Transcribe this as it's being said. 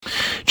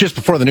Just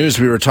before the news,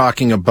 we were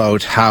talking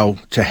about how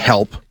to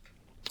help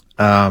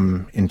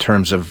in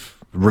terms of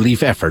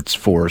relief efforts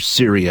for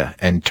Syria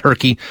and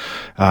Turkey.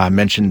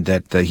 Mentioned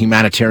that the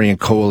humanitarian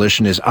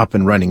coalition is up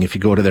and running. If you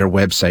go to their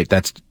website,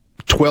 that's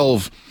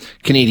 12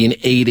 Canadian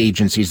aid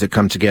agencies that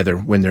come together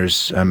when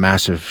there's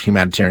massive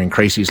humanitarian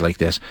crises like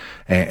this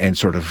and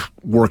sort of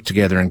work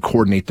together and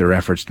coordinate their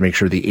efforts to make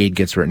sure the aid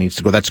gets where it needs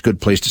to go. That's a good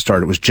place to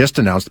start. It was just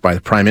announced by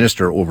the Prime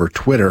Minister over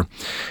Twitter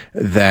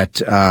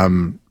that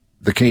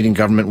the Canadian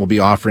government will be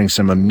offering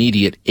some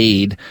immediate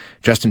aid.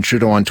 Justin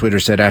Trudeau on Twitter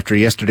said, after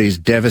yesterday's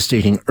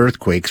devastating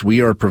earthquakes, we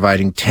are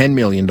providing $10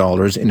 million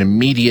in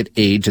immediate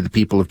aid to the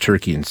people of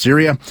Turkey and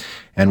Syria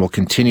and will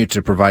continue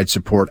to provide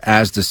support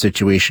as the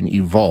situation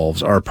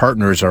evolves. Our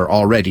partners are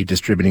already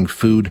distributing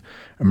food,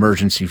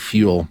 emergency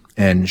fuel,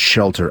 and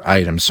shelter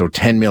items. So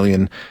 $10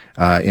 million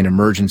in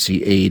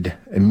emergency aid,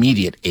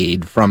 immediate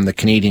aid from the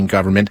Canadian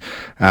government.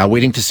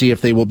 Waiting to see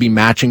if they will be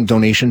matching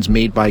donations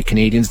made by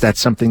Canadians. That's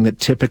something that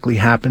typically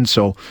happens.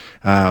 So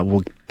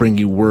we'll bring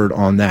you word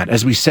on that.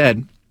 As we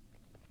said,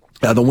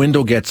 the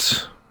window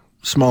gets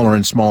smaller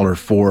and smaller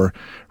for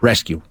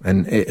rescue,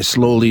 and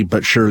slowly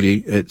but surely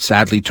it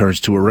sadly turns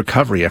to a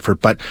recovery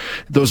effort. But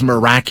those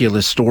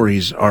miraculous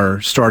stories are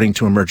starting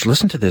to emerge.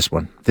 Listen to this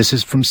one. This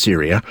is from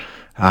Syria.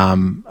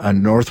 A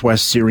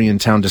northwest Syrian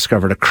town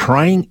discovered a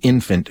crying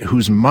infant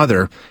whose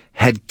mother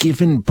had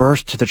given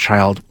birth to the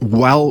child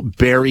while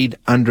buried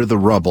under the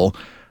rubble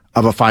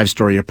of a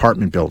 5-story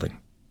apartment building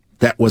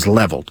that was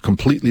leveled,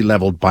 completely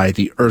leveled by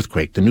the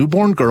earthquake. The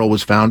newborn girl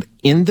was found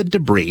in the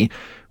debris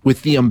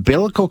with the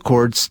umbilical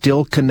cord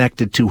still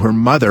connected to her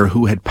mother,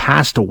 who had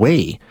passed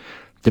away.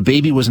 The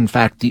baby was, in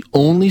fact, the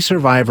only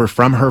survivor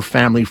from her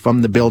family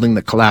from the building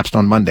that collapsed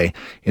on Monday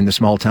in the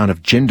small town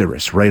of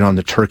Jindaris, right on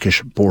the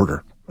Turkish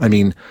border. I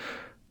mean,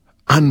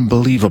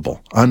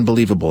 unbelievable,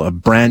 unbelievable. A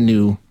brand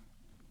new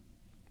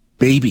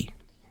baby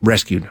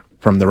rescued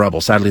from the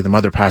rubble. Sadly, the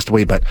mother passed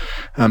away, but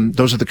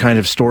those are the kind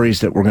of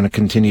stories that we're going to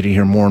continue to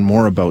hear more and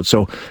more about.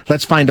 So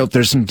let's find out.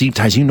 There's some deep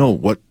ties. You know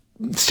what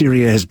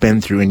Syria has been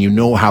through, and you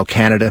know how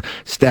Canada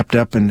stepped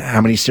up and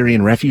how many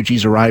Syrian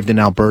refugees arrived in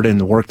Alberta and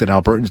the work that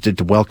Albertans did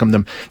to welcome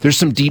them. There's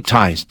some deep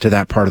ties to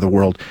that part of the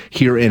world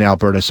here in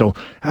Alberta. So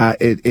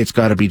it's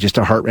got to be just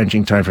a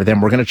heart-wrenching time for them.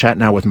 We're going to chat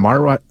now with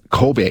Marwa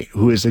Kobe,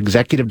 who is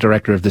Executive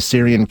Director of the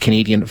Syrian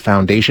Canadian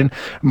Foundation.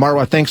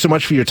 Marwa, thanks so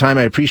much for your time.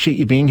 I appreciate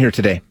you being here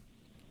today.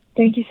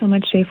 Thank you so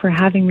much, Jay, for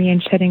having me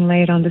and shedding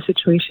light on the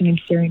situation in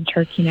Syria and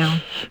Turkey now.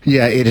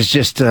 Yeah, it is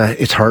just,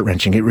 it's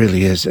heart-wrenching. It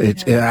really is.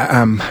 It's,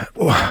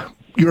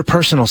 your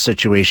personal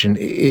situation,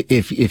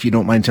 if you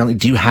don't mind telling,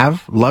 do you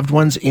have loved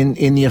ones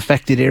in the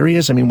affected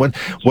areas? I mean,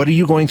 what are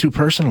you going through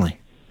personally?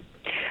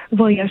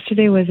 Well,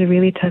 yesterday was a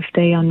really tough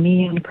day on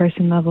me on a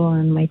personal level,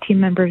 and my team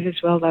members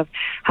as well.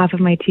 Half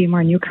of my team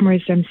are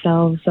newcomers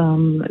themselves.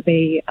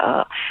 They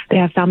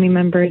have family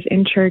members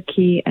in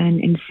Turkey and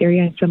in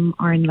Syria, and some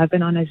are in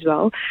Lebanon as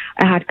well.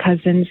 I had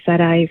cousins that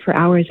for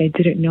hours I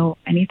didn't know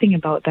anything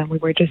about them. We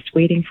were just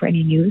waiting for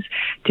any news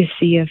to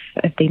see if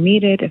they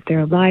made it, if they're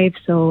alive.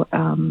 So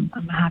I'm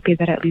happy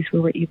that at least we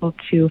were able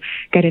to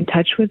get in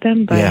touch with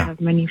them. But I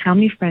have many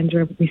family friends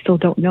where we still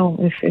don't know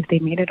if they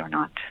made it or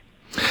not.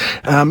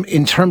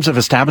 In terms of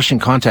establishing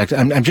contact,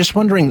 I'm just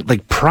wondering,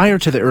 like, prior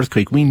to the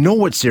earthquake, we know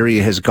what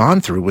Syria has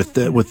gone through with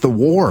the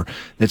war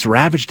that's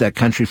ravaged that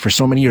country for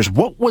so many years.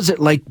 What was it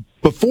like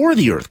before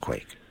the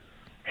earthquake?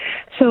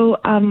 So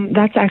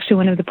that's actually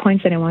one of the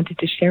points that I wanted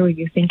to share with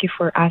you. Thank you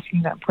for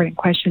asking that important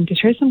question. To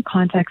share some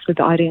context with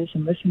the audience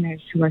and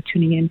listeners who are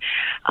tuning in,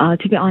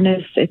 to be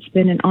honest, it's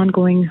been an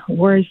ongoing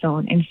war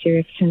zone in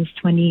Syria since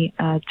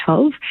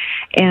 2012.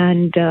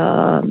 And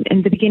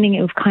in the beginning,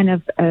 it was kind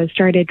of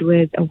started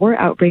with a war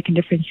outbreak in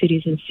different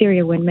cities in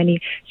Syria when many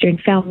Syrian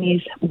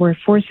families were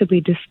forcibly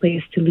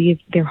displaced to leave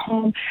their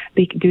home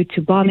due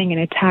to bombing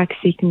and attacks,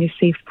 seeking a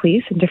safe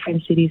place in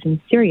different cities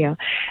in Syria.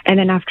 And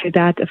then after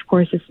that, of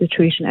course, the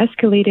situation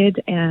escalated,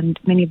 and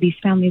many of these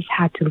families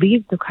had to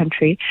leave the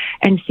country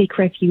and seek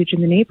refuge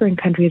in the neighboring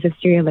countries of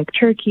Syria, like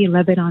Turkey,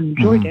 Lebanon, and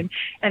Jordan.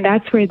 And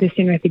that's where the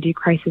Syrian refugee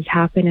crisis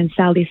happened. And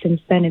sadly,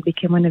 since then, it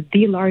became one of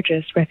the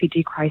largest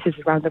refugee crises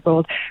around the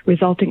world,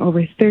 resulting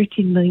over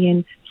 13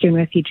 million Syrian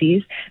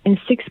refugees, and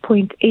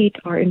 6.8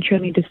 are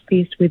internally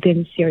displaced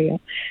within Syria.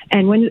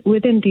 And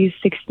within these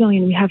 6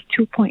 million, we have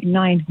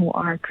 2.9 who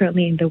are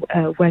currently in the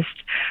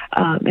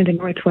in the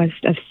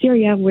northwest of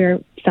Syria, where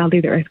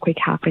sadly the earthquake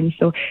happened.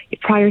 So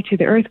prior to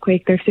the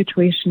earthquake, their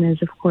situation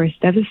is, of course,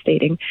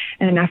 devastating.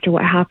 And after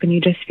what happened,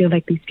 you just feel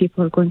like these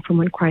people are going from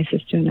one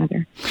crisis to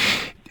another.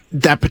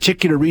 That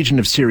particular region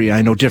of Syria,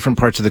 I know different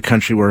parts of the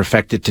country were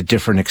affected to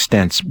different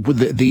extents.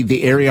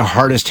 The area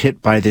hardest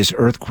hit by this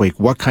earthquake,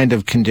 what kind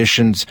of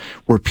conditions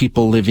were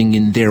people living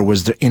in there?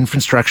 Was the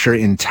infrastructure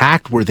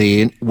intact? Were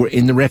they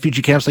in the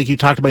refugee camps like you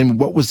talked about? I mean,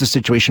 what was the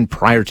situation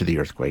prior to the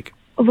earthquake?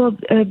 Well,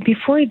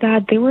 before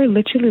that, they were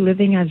literally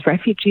living as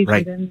refugees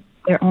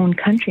their own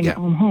country, their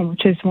own home,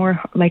 which is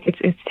more like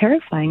it's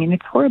terrifying and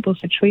it's a horrible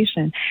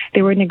situation.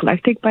 They were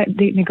neglected by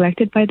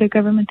the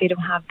government. They don't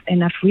have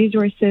enough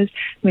resources.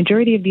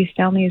 Majority of these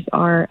families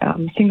are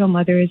single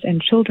mothers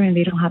and children.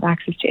 They don't have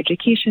access to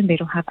education. They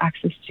don't have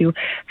access to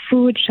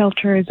food,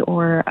 shelters,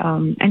 or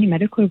any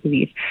medical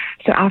relief.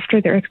 So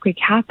after the earthquake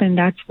happened,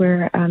 that's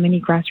where many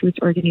grassroots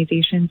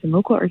organizations and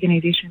local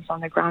organizations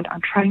on the ground are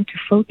trying to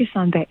focus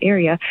on that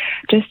area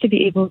just to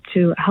be able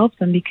to help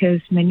them,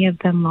 because many of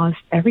them lost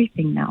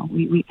everything now.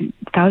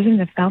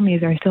 Thousands of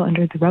families are still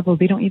under the rubble.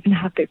 They don't even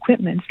have the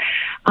equipment.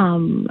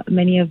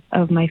 Many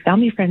of my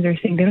family friends are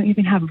saying they don't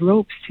even have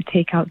ropes to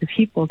take out the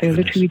people. They're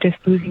literally just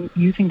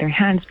using their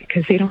hands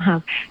because they don't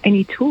have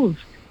any tools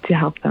to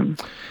help them.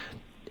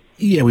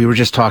 Yeah, we were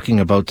just talking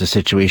about the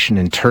situation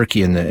in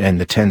Turkey and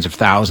the tens of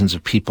thousands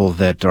of people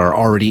that are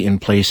already in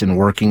place and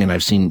working. And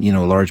I've seen,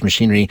 large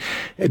machinery.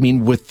 I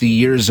mean, with the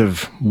years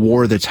of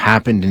war that's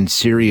happened in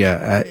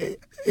Syria,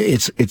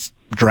 it's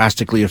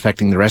drastically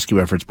affecting the rescue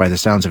efforts by the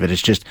sounds of it.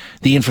 It's just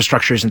the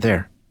infrastructure isn't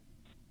there.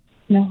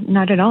 No,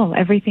 not at all.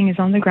 Everything is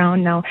on the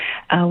ground now.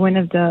 One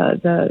of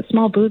the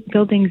small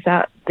buildings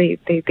that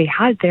they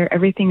had there,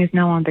 everything is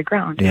now on the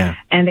ground. Yeah.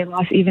 And they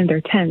lost even their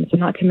tents,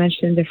 not to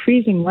mention the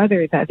freezing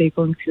weather that they're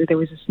going through. There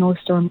was a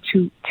snowstorm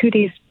two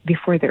days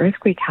before the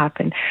earthquake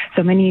happened.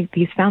 So many of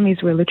these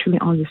families were literally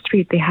on the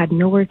street. They had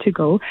nowhere to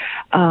go.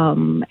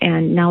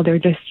 And now they're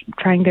just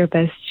trying their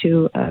best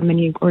to,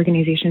 many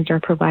organizations are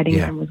providing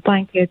them with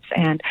blankets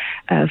and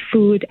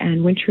food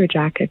and winter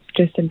jackets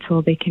just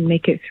until they can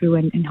make it through.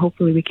 And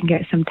hopefully we can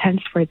get some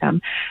tents for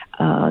them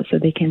so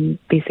they can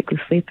basically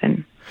sleep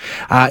in.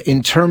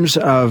 In terms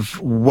of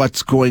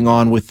what's going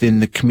on within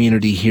the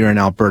community here in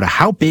Alberta,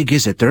 how big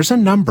is it? There's a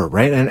number,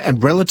 right?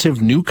 And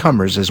relative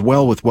newcomers as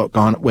well with what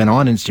went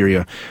on in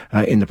Syria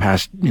in the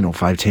past,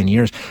 5-10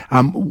 years.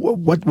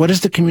 What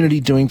is the community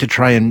doing to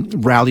try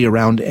and rally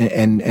around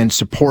and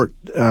support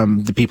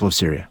the people of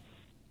Syria?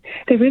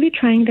 They're really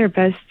trying their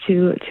best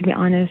to be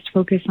honest,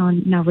 focus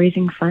on now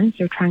raising funds.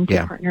 They're trying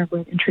to partner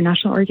with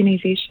international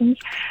organizations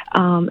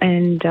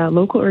and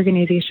local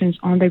organizations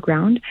on the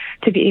ground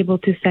to be able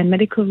to send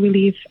medical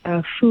relief,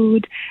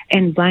 food,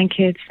 and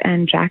blankets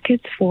and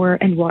jackets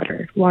and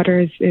water.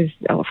 Water is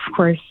of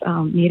course,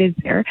 needed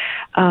there.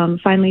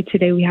 Finally,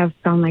 today we have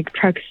found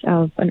trucks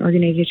of an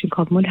organization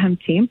called Mudham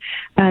Team.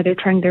 They're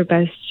trying their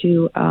best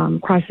to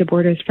cross the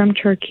borders from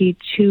Turkey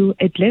to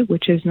Idlib,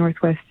 which is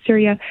northwest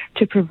Syria,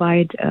 to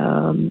provide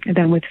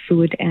them with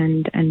food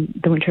and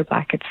the winter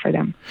blankets for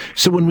them.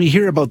 So when we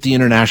hear about the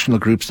international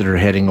groups that are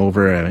heading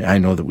over, I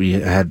know that we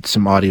had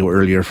some audio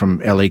earlier from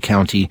LA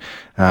County,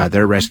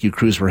 their rescue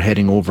crews were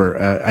heading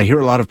over. I hear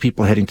a lot of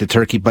people heading to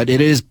Turkey, but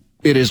it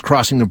is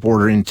crossing the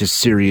border into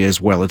Syria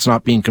as well. It's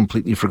not being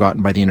completely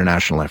forgotten by the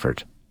international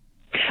effort.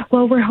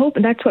 Well, we're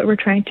hoping that's what we're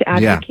trying to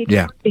advocate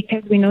for,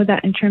 because we know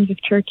that in terms of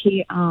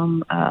Turkey,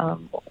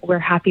 we're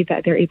happy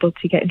that they're able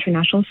to get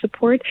international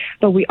support,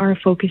 but we are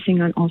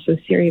focusing on also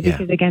Syria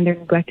because, again, they're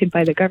neglected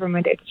by the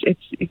government.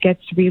 It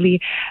gets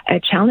really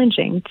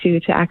challenging to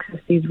access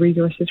these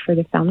resources for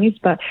the families,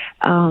 but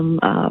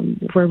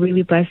we're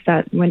really blessed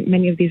that when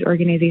many of these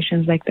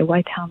organizations like the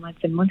White Helmets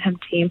and Mudham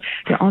Team,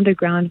 they're on the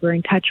ground, we're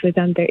in touch with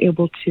them, they're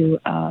able to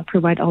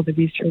provide all the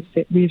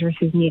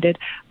resources needed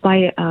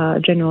by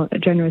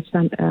generous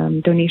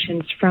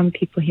donations from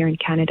people here in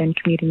Canada and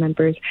community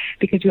members,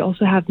 because we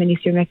also have many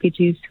Syrian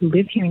refugees who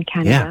live here in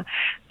Canada,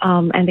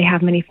 and they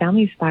have many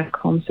families back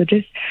home. So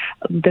just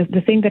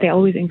the thing that I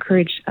always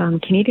encourage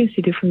Canadians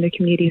to do from the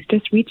community is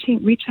just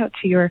reach out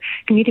to your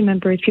community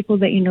members, people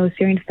that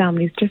Syrian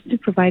families, just to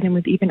provide them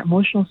with even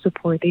emotional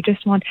support. They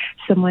just want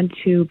someone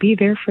to be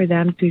there for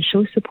them, to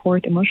show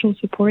support, emotional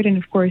support, and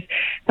of course,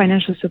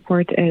 financial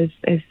support is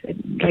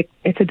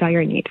it's a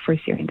dire need for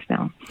Syrians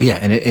now. Yeah,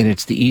 and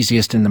it's the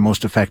easiest and the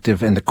most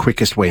effective and the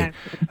quickest way.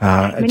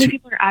 Many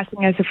people are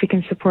asking us if we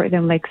can support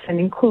them, like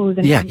sending clothes,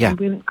 and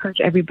we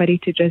encourage everybody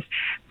to just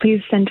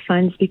please send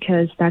funds,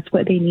 because that's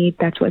what they need,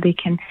 that's what they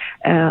can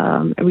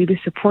really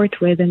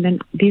support with, and then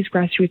these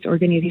grassroots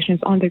organizations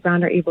on the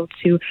ground are able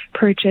to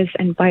purchase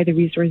and buy the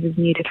resources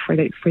needed for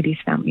these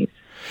families.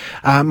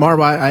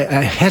 Marwa,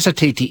 I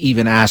hesitate to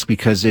even ask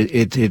because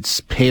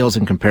it pales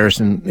in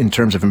comparison in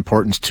terms of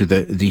importance to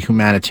the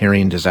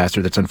humanitarian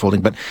disaster that's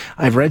unfolding. But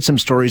I've read some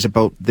stories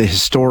about the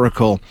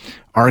historical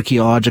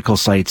archaeological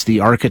sites, the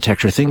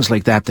architecture, things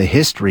like that, the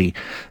history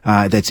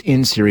that's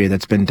in Syria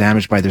that's been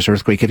damaged by this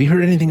earthquake. Have you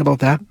heard anything about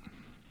that?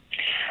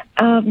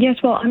 Yes,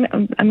 well,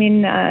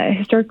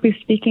 historically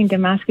speaking,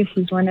 Damascus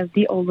is one of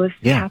the oldest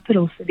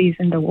capital cities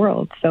in the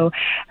world. So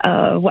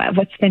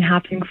what's been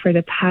happening for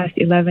the past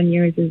 11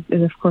 years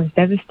is of course,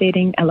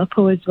 devastating.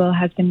 Aleppo as well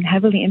has been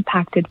heavily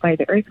impacted by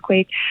the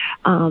earthquake.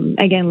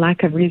 Again,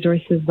 lack of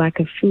resources, lack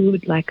of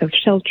food, lack of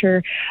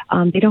shelter.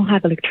 They don't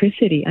have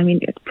electricity.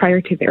 Prior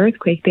to the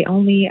earthquake, they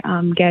only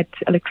get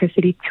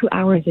electricity 2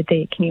 hours a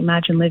day. Can you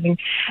imagine living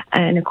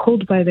in a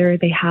cold weather?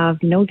 They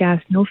have no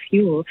gas, no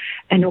fuel,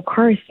 and no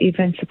cars to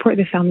even support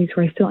the families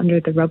who are still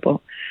under the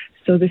rubble.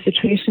 So the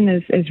situation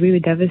is really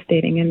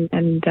devastating,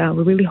 and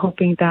we're really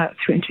hoping that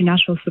through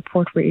international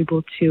support, we're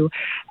able to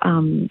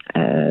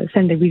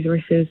send the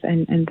resources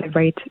and the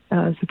right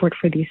support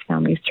for these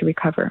families to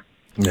recover.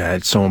 Yeah,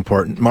 it's so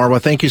important. Marwa,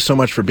 thank you so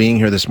much for being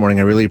here this morning.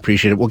 I really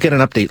appreciate it. We'll get an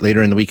update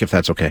later in the week if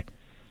that's okay.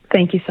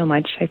 Thank you so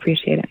much. I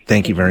appreciate it.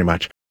 Thank you very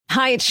much.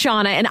 Hi, it's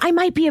Shauna, and I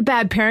might be a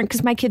bad parent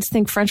because my kids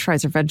think French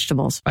fries are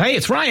vegetables. Hey,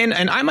 it's Ryan,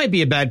 and I might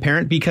be a bad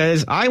parent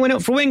because I went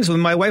out for wings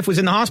when my wife was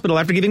in the hospital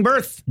after giving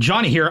birth.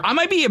 Johnny here. I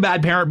might be a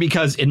bad parent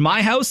because in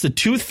my house, the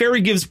tooth fairy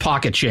gives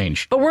pocket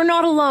change. But we're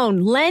not alone.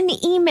 Len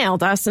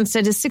emailed us and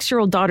said his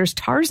 6-year-old daughter's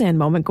Tarzan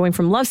moment going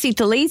from love seat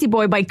to lazy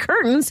boy by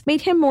curtains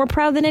made him more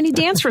proud than any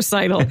dance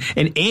recital.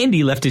 And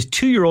Andy left his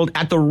 2-year-old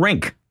at the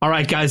rink. All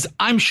right, guys,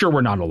 I'm sure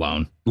we're not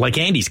alone. Like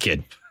Andy's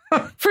kid.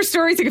 For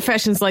stories and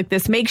confessions like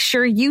this, make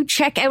sure you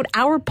check out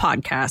our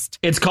podcast.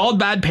 It's called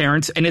Bad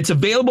Parents, and it's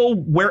available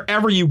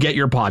wherever you get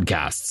your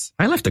podcasts.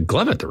 I left a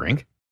glove at the rink.